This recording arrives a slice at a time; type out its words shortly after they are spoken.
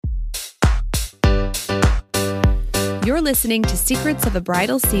You're listening to Secrets of a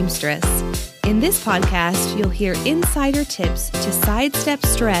Bridal Seamstress. In this podcast, you'll hear insider tips to sidestep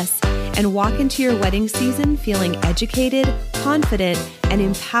stress and walk into your wedding season feeling educated, confident, and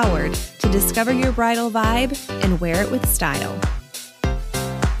empowered to discover your bridal vibe and wear it with style.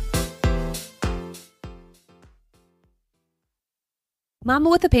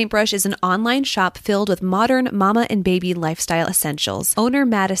 Mama with a Paintbrush is an online shop filled with modern mama and baby lifestyle essentials. Owner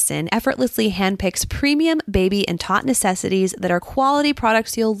Madison effortlessly handpicks premium baby and tot necessities that are quality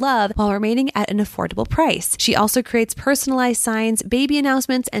products you'll love while remaining at an affordable price. She also creates personalized signs, baby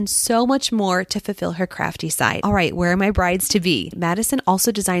announcements, and so much more to fulfill her crafty side. All right, where are my brides to be? Madison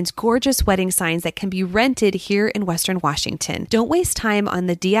also designs gorgeous wedding signs that can be rented here in Western Washington. Don't waste time on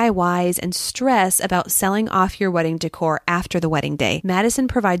the DIYs and stress about selling off your wedding decor after the wedding day. Madison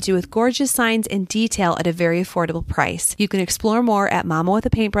provides you with gorgeous signs and detail at a very affordable price. You can explore more at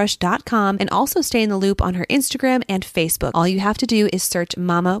mamawithapaintbrush.com and also stay in the loop on her Instagram and Facebook. All you have to do is search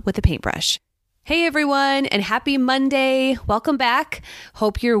Mama with a Paintbrush. Hey everyone, and happy Monday. Welcome back.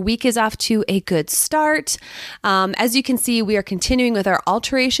 Hope your week is off to a good start. As you can see, we are continuing with our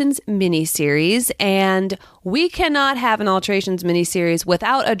Alterations mini-series, and we cannot have an Alterations mini-series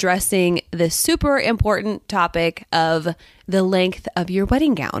without addressing the super important topic of the length of your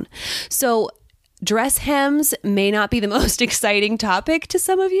wedding gown. So dress hems may not be the most exciting topic to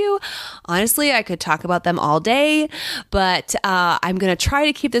some of you. Honestly, I could talk about them all day, but I'm going to try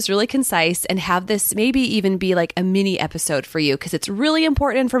to keep this really concise and have this maybe even be like a mini episode for you because it's really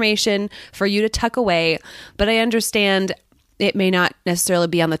important information for you to tuck away. But I understand it may not necessarily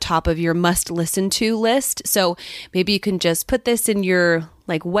be on the top of your must listen to list. So maybe you can just put this in your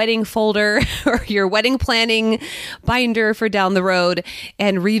wedding folder or your wedding planning binder for down the road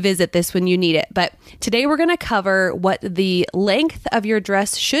and revisit this when you need it. But today we're going to cover what the length of your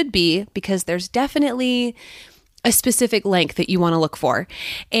dress should be, because there's definitely a specific length that you want to look for,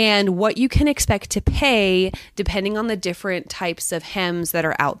 and what you can expect to pay depending on the different types of hems that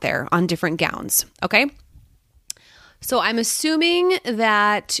are out there on different gowns. Okay. So I'm assuming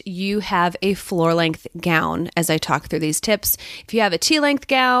that you have a floor length gown as I talk through these tips. If you have a T-length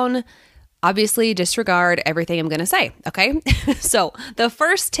gown, obviously disregard everything I'm going to say, okay? So the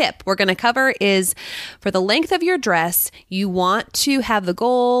first tip we're going to cover is for the length of your dress, you want to have the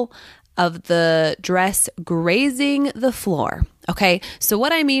goal of the dress grazing the floor. Okay, so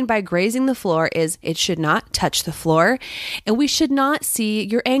what I mean by grazing the floor is it should not touch the floor, and we should not see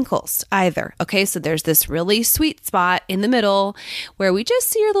your ankles either. Okay, so there's this really sweet spot in the middle where we just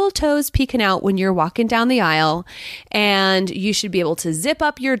see your little toes peeking out when you're walking down the aisle, and you should be able to zip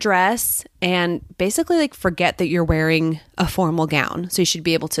up your dress and basically forget that you're wearing a formal gown. So you should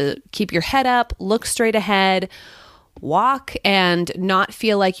be able to keep your head up, look straight ahead, walk, and not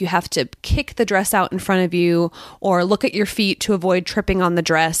feel like you have to kick the dress out in front of you or look at your feet to avoid tripping on the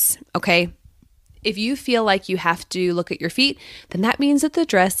dress, okay? If you feel like you have to look at your feet, then that means that the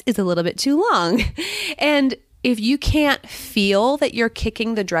dress is a little bit too long. And if you can't feel that you're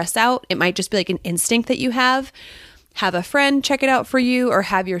kicking the dress out, it might just be like an instinct that you have a friend check it out for you, or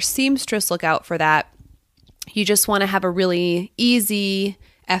have your seamstress look out for that. You just want to have a really easy,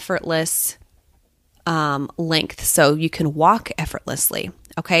 effortless length so you can walk effortlessly.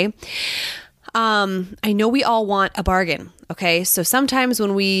 Okay. I know we all want a bargain. Okay. So sometimes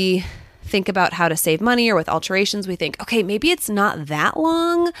when we think about how to save money, or with alterations, we think, okay, maybe it's not that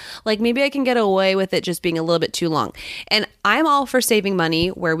long. Maybe I can get away with it just being a little bit too long. And I'm all for saving money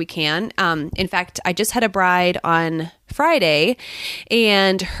where we can. In fact, I just had a bride on Friday,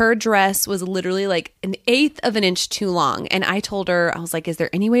 and her dress was literally an eighth of an inch too long. And I told her, I was like, is there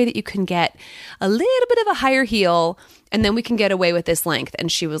any way that you can get a little bit of a higher heel and then we can get away with this length?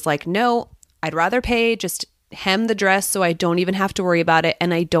 And she was like, no, I'd rather pay, just hem the dress so I don't even have to worry about it,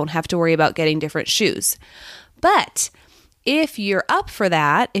 and I don't have to worry about getting different shoes. But if you're up for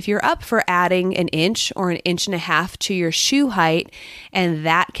that, if you're up for adding an inch or an inch and a half to your shoe height, and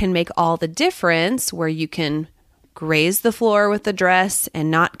that can make all the difference where you can graze the floor with the dress and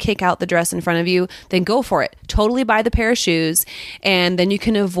not kick out the dress in front of you, then go for it. Totally buy the pair of shoes, and then you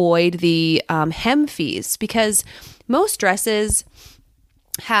can avoid the hem fees, because most dresses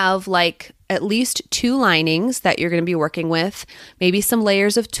have at least 2 linings that you're going to be working with, maybe some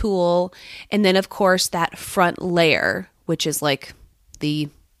layers of tulle, and then of course that front layer, which is the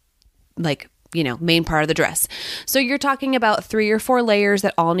main part of the dress. So you're talking about 3 or 4 layers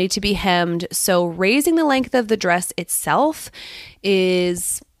that all need to be hemmed. So raising the length of the dress itself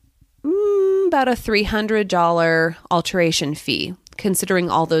is about a $300 alteration fee. considering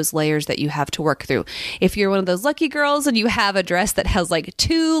all those layers that you have to work through. If you're one of those lucky girls and you have a dress that has like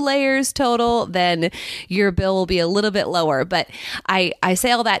 2 layers total, then your bill will be a little bit lower. But I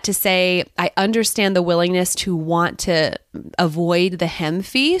say all that to say, I understand the willingness to want to avoid the hem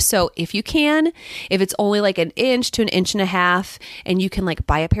fee. So if you can, if it's only like 1 inch to 1.5 inches and you can like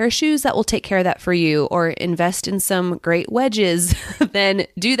buy a pair of shoes that will take care of that for you, or invest in some great wedges, then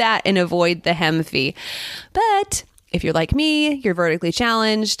do that and avoid the hem fee. But if you're like me, you're vertically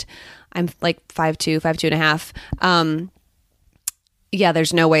challenged. I'm like 5'2", 5'2.5". Yeah,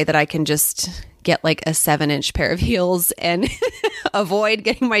 there's no way that I can just get like a 7-inch pair of heels and avoid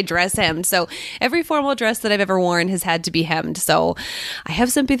getting my dress hemmed. So every formal dress that I've ever worn has had to be hemmed. So I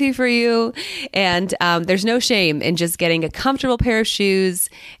have sympathy for you. And there's no shame in just getting a comfortable pair of shoes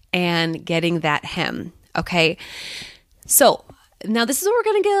and getting that hem. Okay. So now this is where we're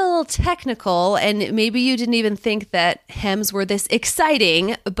going to get a little technical, and maybe you didn't even think that hems were this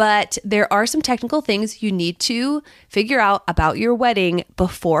exciting, but there are some technical things you need to figure out about your wedding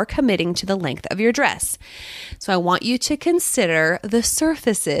before committing to the length of your dress. So I want you to consider the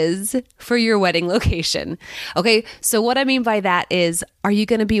surfaces for your wedding location. Okay, so what I mean by that is, are you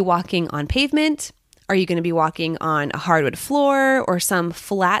going to be walking on pavement? Are you going to be walking on a hardwood floor or some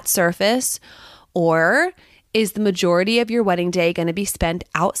flat surface? Or is the majority of your wedding day going to be spent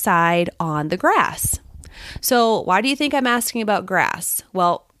outside on the grass? So why do you think I'm asking about grass?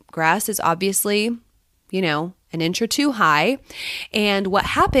 Well, grass is obviously, 1 inch or 2 high. And what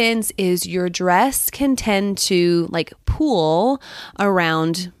happens is your dress can tend to like pool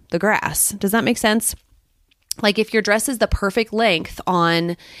around the grass. Does that make sense? Like if your dress is the perfect length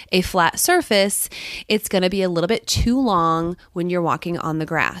on a flat surface, it's going to be a little bit too long when you're walking on the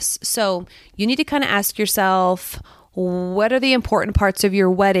grass. So you need to kind of ask yourself, what are the important parts of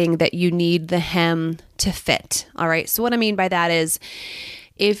your wedding that you need the hem to fit? All right. So what I mean by that is,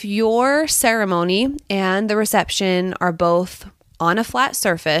 if your ceremony and the reception are both on a flat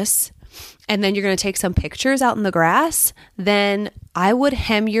surface, and then you're going to take some pictures out in the grass, then I would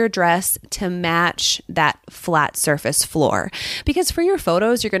hem your dress to match that flat surface floor. Because for your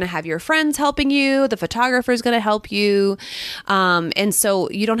photos, you're going to have your friends helping you, the photographer is going to help you. And so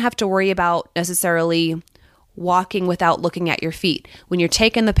you don't have to worry about necessarily walking without looking at your feet. When you're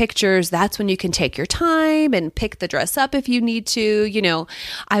taking the pictures, that's when you can take your time and pick the dress up if you need to.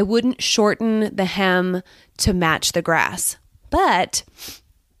 I wouldn't shorten the hem to match the grass. But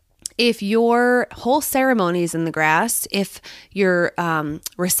if your whole ceremony is in the grass, if your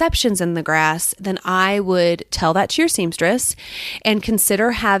reception's in the grass, then I would tell that to your seamstress and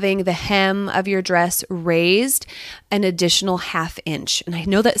consider having the hem of your dress raised an additional 1/2 inch. And I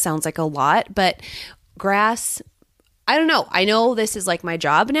know that sounds like a lot, but grass, I don't know. I know this is like my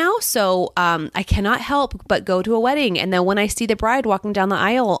job now, so I cannot help but go to a wedding. And then when I see the bride walking down the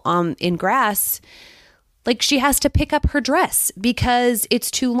aisle in grass, like she has to pick up her dress because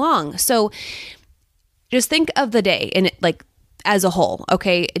it's too long. So just think of the day and like as a whole.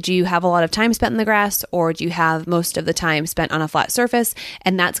 Okay, do you have a lot of time spent in the grass, or do you have most of the time spent on a flat surface?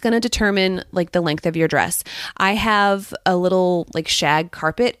 And that's going to determine like the length of your dress. I have a little like shag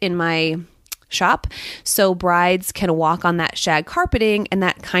carpet in my shop, so brides can walk on that shag carpeting, and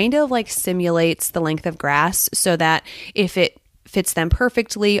that kind of like simulates the length of grass, so that if it fits them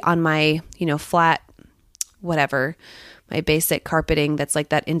perfectly on my flat whatever, my basic carpeting that's like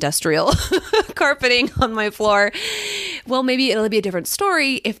that industrial carpeting on my floor, well, maybe it'll be a different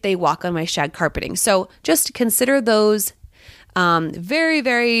story if they walk on my shag carpeting. So just consider those very,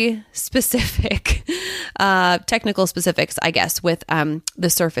 very specific, technical specifics, I guess, with the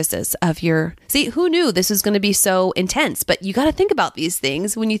surfaces of your... See, who knew this was going to be so intense? But you got to think about these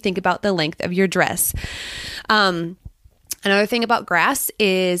things when you think about the length of your dress. Another thing about grass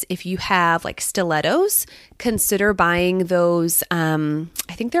is if you have like stilettos, consider buying those, I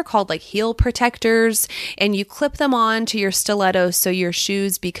think they're called like heel protectors, and you clip them on to your stilettos so your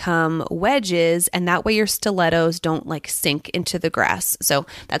shoes become wedges, and that way your stilettos don't like sink into the grass. So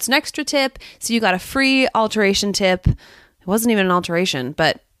that's an extra tip. So you got a free alteration tip. It wasn't even an alteration,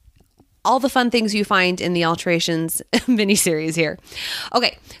 but all the fun things you find in the Alterations mini-series here.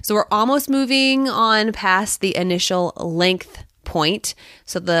 Okay, so we're almost moving on past the initial length point.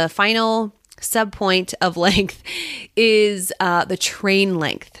 So the final sub-point of length is the train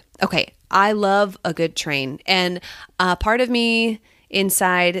length. Okay, I love a good train. And part of me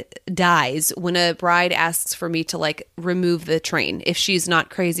inside dies when a bride asks for me to like remove the train. If she's not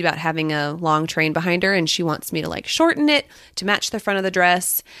crazy about having a long train behind her and she wants me to like shorten it to match the front of the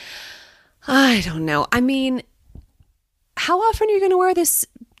dress, I don't know. I mean, how often are you going to wear this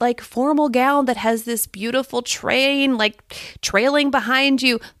like formal gown that has this beautiful train like trailing behind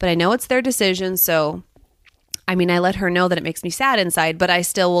you, but I know it's their decision. So I mean, I let her know that it makes me sad inside, but I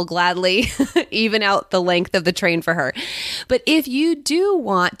still will gladly even out the length of the train for her. But if you do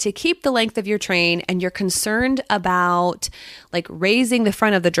want to keep the length of your train and you're concerned about like raising the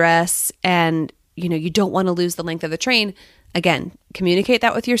front of the dress and you don't want to lose the length of the train, again, communicate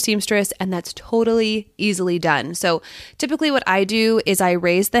that with your seamstress, and that's totally easily done. So typically what I do is I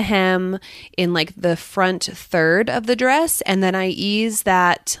raise the hem in like the front third of the dress, and then I ease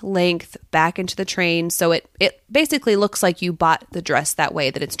that length back into the train. So it basically looks like you bought the dress that way,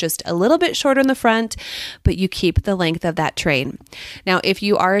 that it's just a little bit shorter in the front, but you keep the length of that train. Now, if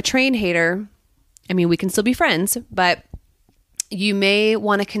you are a train hater, I mean, we can still be friends, but you may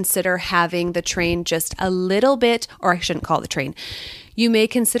want to consider having the train just a little bit, or I shouldn't call it the train. You may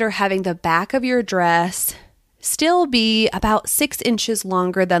consider having the back of your dress still be about 6 inches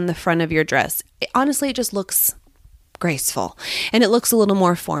longer than the front of your dress. Honestly, it just looks graceful and it looks a little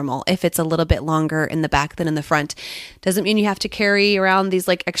more formal if it's a little bit longer in the back than in the front. Doesn't mean you have to carry around these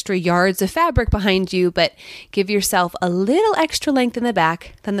like extra yards of fabric behind you, but give yourself a little extra length in the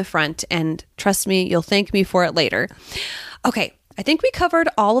back than the front, and trust me, you'll thank me for it later. Okay, I think we covered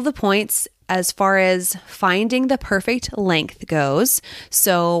all of the points as far as finding the perfect length goes.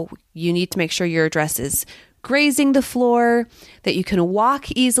 So you need to make sure your dress is grazing the floor, that you can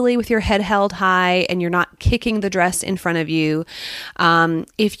walk easily with your head held high and you're not kicking the dress in front of you.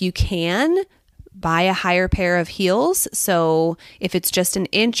 If you can, buy a higher pair of heels. So if it's just an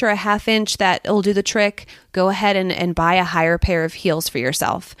inch or a half inch that will do the trick, go ahead and buy a higher pair of heels for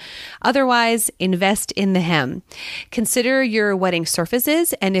yourself. Otherwise, invest in the hem. Consider your wedding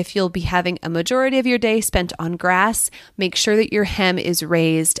surfaces, and if you'll be having a majority of your day spent on grass, make sure that your hem is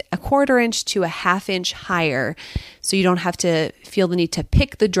raised a 1/4 inch to a 1/2 inch higher so you don't have to feel the need to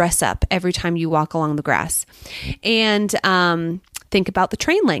pick the dress up every time you walk along the grass. And think about the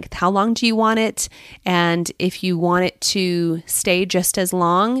train length. How long do you want it? And if you want it to stay just as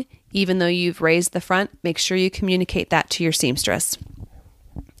long, even though you've raised the front, make sure you communicate that to your seamstress.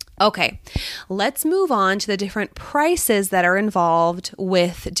 Okay, let's move on to the different prices that are involved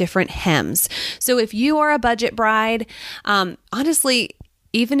with different hems. So if you are a budget bride, honestly,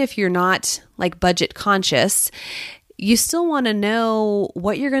 even if you're not like budget conscious, you still want to know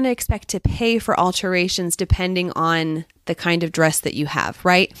what you're going to expect to pay for alterations depending on the kind of dress that you have,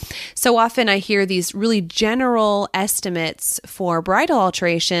 right? So often I hear these really general estimates for bridal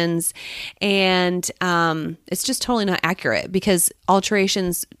alterations, and it's just totally not accurate because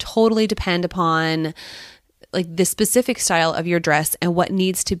alterations totally depend upon like the specific style of your dress and what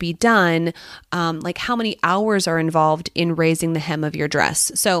needs to be done, like how many hours are involved in raising the hem of your dress.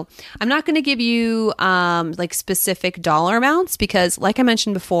 So I'm not going to give you like specific dollar amounts because like I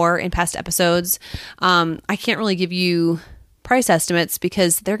mentioned before in past episodes, I can't really give you price estimates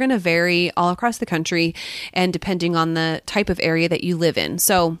because they're going to vary all across the country and depending on the type of area that you live in.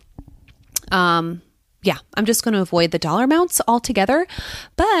 So, yeah, I'm just going to avoid the dollar amounts altogether,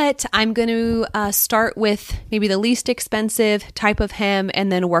 but I'm going to start with maybe the least expensive type of hem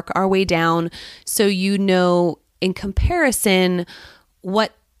and then work our way down so you know in comparison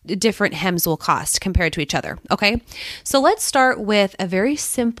what different hems will cost compared to each other. Okay, so let's start with a very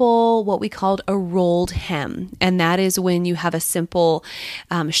simple, what we called a rolled hem, and that is when you have a simple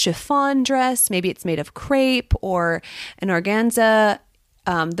chiffon dress, maybe it's made of crepe or an organza.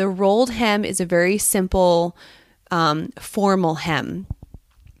 The rolled hem is a very simple, formal hem,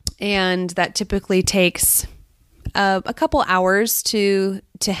 and that typically takes a couple hours to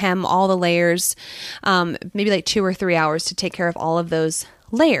hem all the layers, maybe like 2 or 3 hours to take care of all of those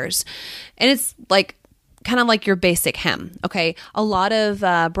layers. And it's like kind of like your basic hem. Okay. A lot of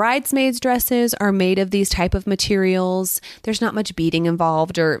bridesmaids dresses are made of these type of materials. There's not much beading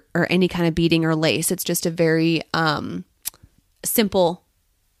involved or any kind of beading or lace. It's just a very simple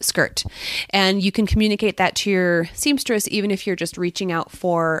skirt. And you can communicate that to your seamstress even if you're just reaching out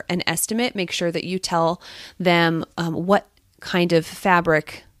for an estimate. Make sure that you tell them what kind of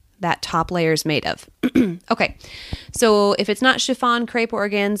fabric that top layer is made of. Okay, so if it's not chiffon, crepe, or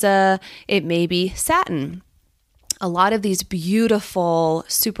organza, it may be satin. A lot of these beautiful,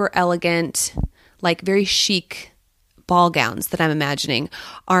 super elegant, like very chic ball gowns that I'm imagining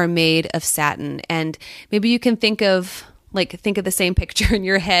are made of satin. And maybe you can think of the same picture in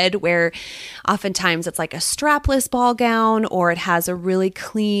your head where oftentimes it's like a strapless ball gown or it has a really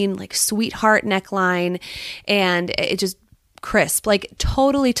clean, like sweetheart neckline, and it just crisp, like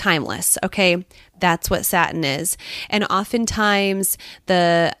totally timeless. Okay. That's what satin is. And oftentimes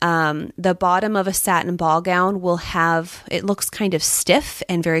the bottom of a satin ball gown will have, it looks kind of stiff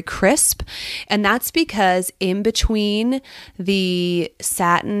and very crisp. And that's because in between the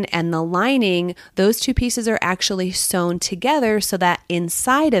satin and the lining, those two pieces are actually sewn together so that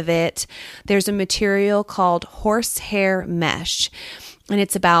inside of it, there's a material called horsehair mesh. And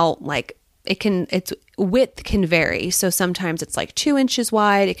it's about like, its width can vary. So sometimes it's like 2 inches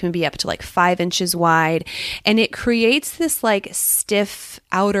wide. It can be up to like 5 inches wide. And it creates this like stiff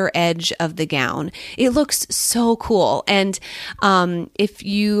outer edge of the gown. It looks so cool. And if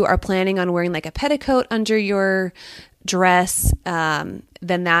you are planning on wearing like a petticoat under your dress, then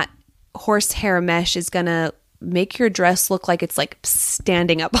that horsehair mesh is going to make your dress look like it's like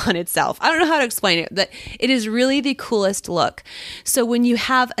standing up on itself. I don't know how to explain it, but it is really the coolest look. So when you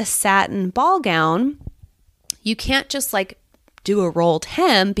have a satin ball gown, you can't just like do a rolled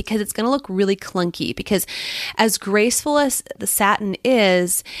hem because it's going to look really clunky, because as graceful as the satin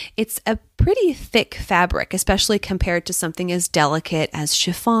is, it's a pretty thick fabric, especially compared to something as delicate as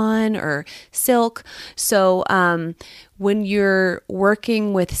chiffon or silk. So when you're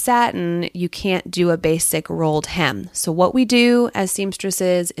working with satin, you can't do a basic rolled hem. So what we do as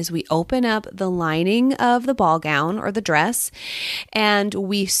seamstresses is we open up the lining of the ball gown or the dress and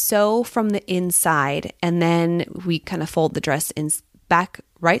we sew from the inside, and then we kind of fold the dress in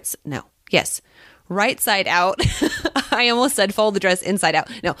right side out. I almost said fold the dress inside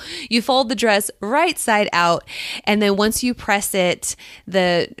out. No, you fold the dress right side out. And then once you press it,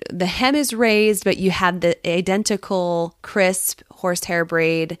 the hem is raised, but you have the identical crisp horsehair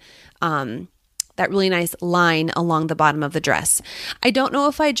braid, that really nice line along the bottom of the dress. I don't know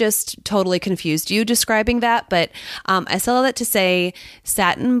if I just totally confused you describing that, but I said all that to say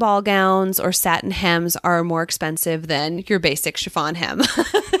satin ball gowns or satin hems are more expensive than your basic chiffon hem.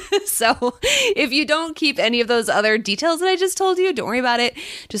 So if you don't keep any of those other details that I just told you, don't worry about it.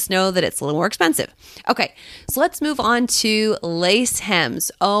 Just know that it's a little more expensive. Okay, so let's move on to lace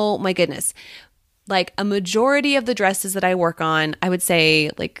hems. Oh my goodness. Like a majority of the dresses that I work on, I would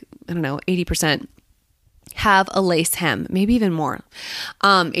say like, 80% have a lace hem, maybe even more,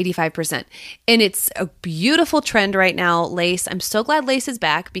 85%. And it's a beautiful trend right now, lace. I'm so glad lace is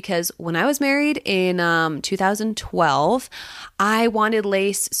back, because when I was married in 2012, I wanted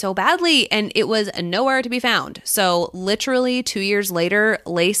lace so badly and it was nowhere to be found. So literally 2 years later,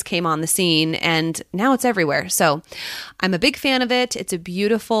 lace came on the scene and now it's everywhere. So I'm a big fan of it. It's a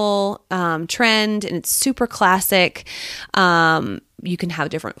beautiful trend and it's super classic. You can have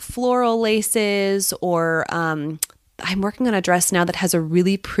different floral laces, or I'm working on a dress now that has a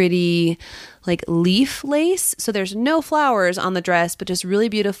really pretty like leaf lace. So there's no flowers on the dress, but just really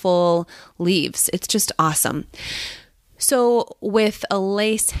beautiful leaves. It's just awesome. So with a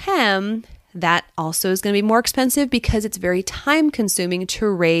lace hem, that also is going to be more expensive because it's very time consuming to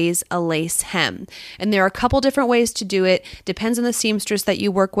raise a lace hem. And there are a couple different ways to do it. Depends on the seamstress that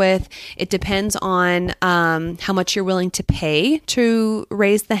you work with. It depends on how much you're willing to pay to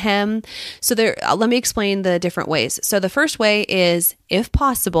raise the hem. So let me explain the different ways. So the first way is, if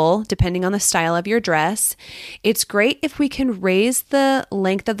possible, depending on the style of your dress, it's great if we can raise the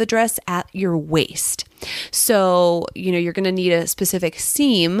length of the dress at your waist. So, you're going to need a specific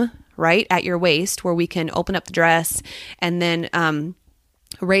seam right at your waist where we can open up the dress and then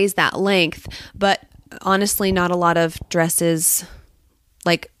raise that length. But honestly, not a lot of dresses,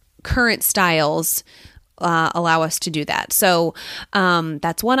 like current styles, allow us to do that. So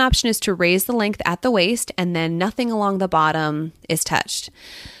that's one option, is to raise the length at the waist and then nothing along the bottom is touched.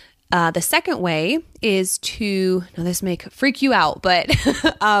 The second way is to, now this may freak you out, but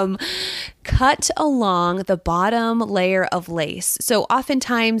cut along the bottom layer of lace. So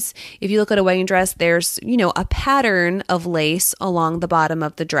oftentimes, if you look at a wedding dress, there's, a pattern of lace along the bottom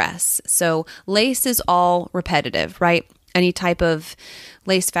of the dress. So lace is all repetitive, right? Any type of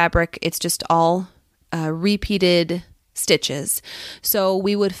lace fabric, it's just all repeated stitches. So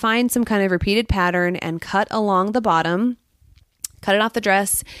we would find some kind of repeated pattern and cut along the bottom, cut it off the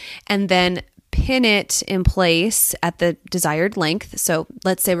dress, and then pin it in place at the desired length. So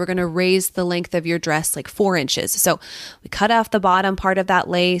let's say we're going to raise the length of your dress like 4 inches. So we cut off the bottom part of that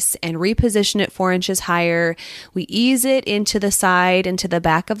lace and reposition it 4 inches higher. We ease it into the side, into the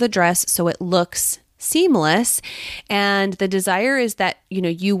back of the dress so it looks seamless. And the desire is that,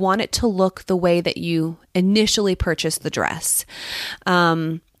 you want it to look the way that you initially purchased the dress.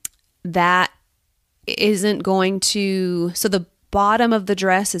 That isn't going to, so the bottom of the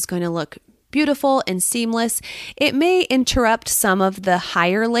dress is going to look beautiful and seamless. It may interrupt some of the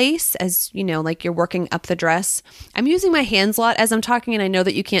higher lace as, like you're working up the dress. I'm using my hands a lot as I'm talking, and I know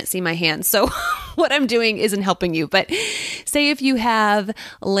that you can't see my hands, so what I'm doing isn't helping you. But say if you have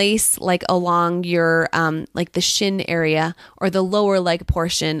lace like along your, like the shin area or the lower leg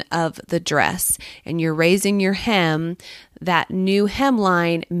portion of the dress, and you're raising your hem, that new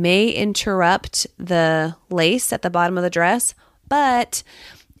hemline may interrupt the lace at the bottom of the dress, but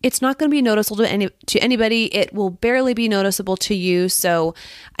it's not going to be noticeable to anybody. It will barely be noticeable to you. So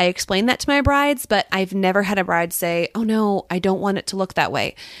I explain that to my brides, but I've never had a bride say, oh no, I don't want it to look that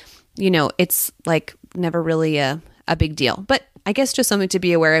way. It's like never really a big deal, but I guess just something to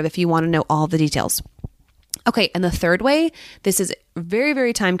be aware of if you want to know all the details. Okay. And the third way, this is very,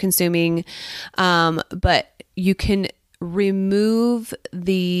 very time consuming, but you can remove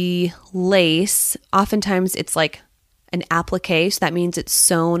the lace. Oftentimes it's like an applique, so that means it's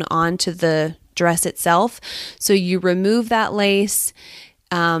sewn onto the dress itself. So you remove that lace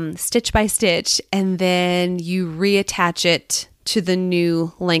stitch by stitch, and then you reattach it to the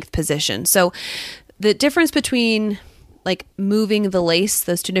new length position. So the difference between like moving the lace,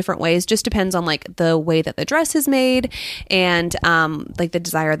 those two different ways, just depends on like the way that the dress is made and like the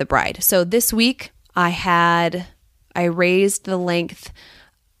desire of the bride. So this week I raised the length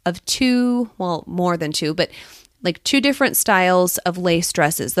of more than two, but like two different styles of lace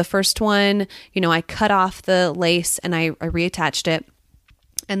dresses. The first one, I cut off the lace and I reattached it.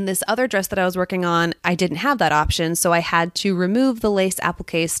 And this other dress that I was working on, I didn't have that option. So I had to remove the lace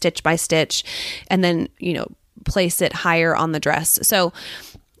applique stitch by stitch and then, place it higher on the dress. So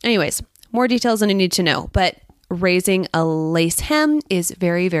anyways, more details than you need to know, but raising a lace hem is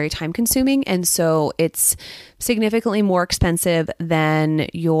very, very time consuming. And so it's significantly more expensive than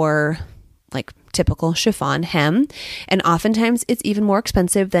your like typical chiffon hem. And oftentimes it's even more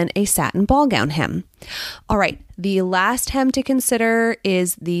expensive than a satin ball gown hem. All right. The last hem to consider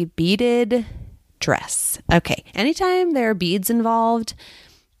is the beaded dress. Okay. Anytime there are beads involved,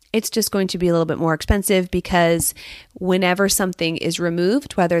 it's just going to be a little bit more expensive because whenever something is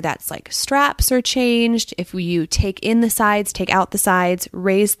removed, whether that's like straps are changed, if you take in the sides, take out the sides,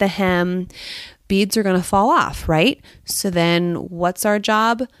 raise the hem, beads are going to fall off, right? So then what's our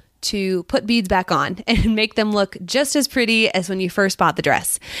job? To put beads back on and make them look just as pretty as when you first bought the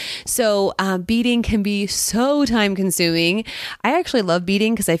dress. So beading can be so time consuming. I actually love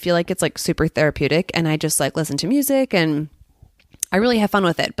beading because I feel like it's like super therapeutic, and I just like listen to music and I really have fun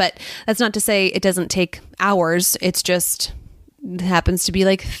with it. But that's not to say it doesn't take hours. It's just it happens to be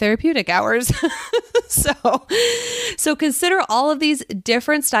like therapeutic hours. So consider all of these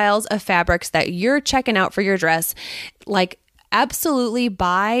different styles of fabrics that you're checking out for your dress. Like absolutely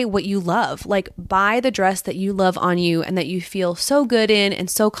buy what you love. Like buy the dress that you love on you and that you feel so good in and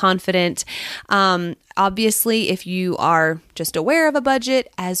so confident. Obviously, if you are just aware of a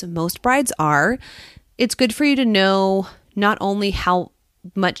budget, as most brides are, it's good for you to know not only how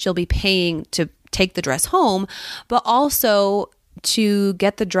much you'll be paying to take the dress home, but also to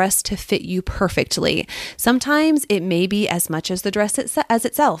get the dress to fit you perfectly. Sometimes it may be as much as the dress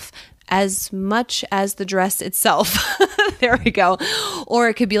itself. As much as the dress itself. There we go. Or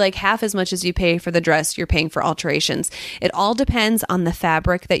it could be like half as much as you pay for the dress you're paying for alterations. It all depends on the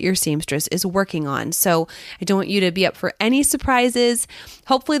fabric that your seamstress is working on. So I don't want you to be up for any surprises.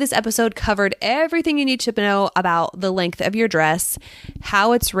 Hopefully this episode covered everything you need to know about the length of your dress,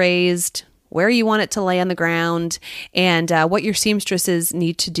 how it's raised, where you want it to lay on the ground, and what your seamstresses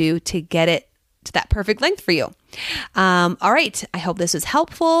need to do to get it to that perfect length for you. All right. I hope this was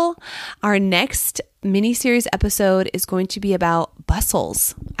helpful. Our next mini-series episode is going to be about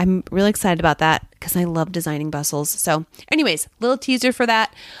bustles. I'm really excited about that because I love designing bustles. So anyways, little teaser for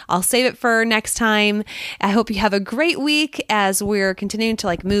that. I'll save it for next time. I hope you have a great week as we're continuing to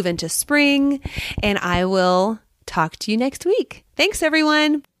like move into spring, and I will talk to you next week. Thanks,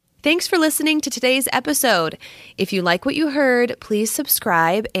 everyone. Thanks for listening to today's episode. If you like what you heard, please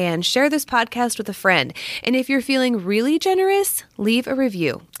subscribe and share this podcast with a friend. And if you're feeling really generous, leave a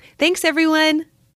review. Thanks, everyone.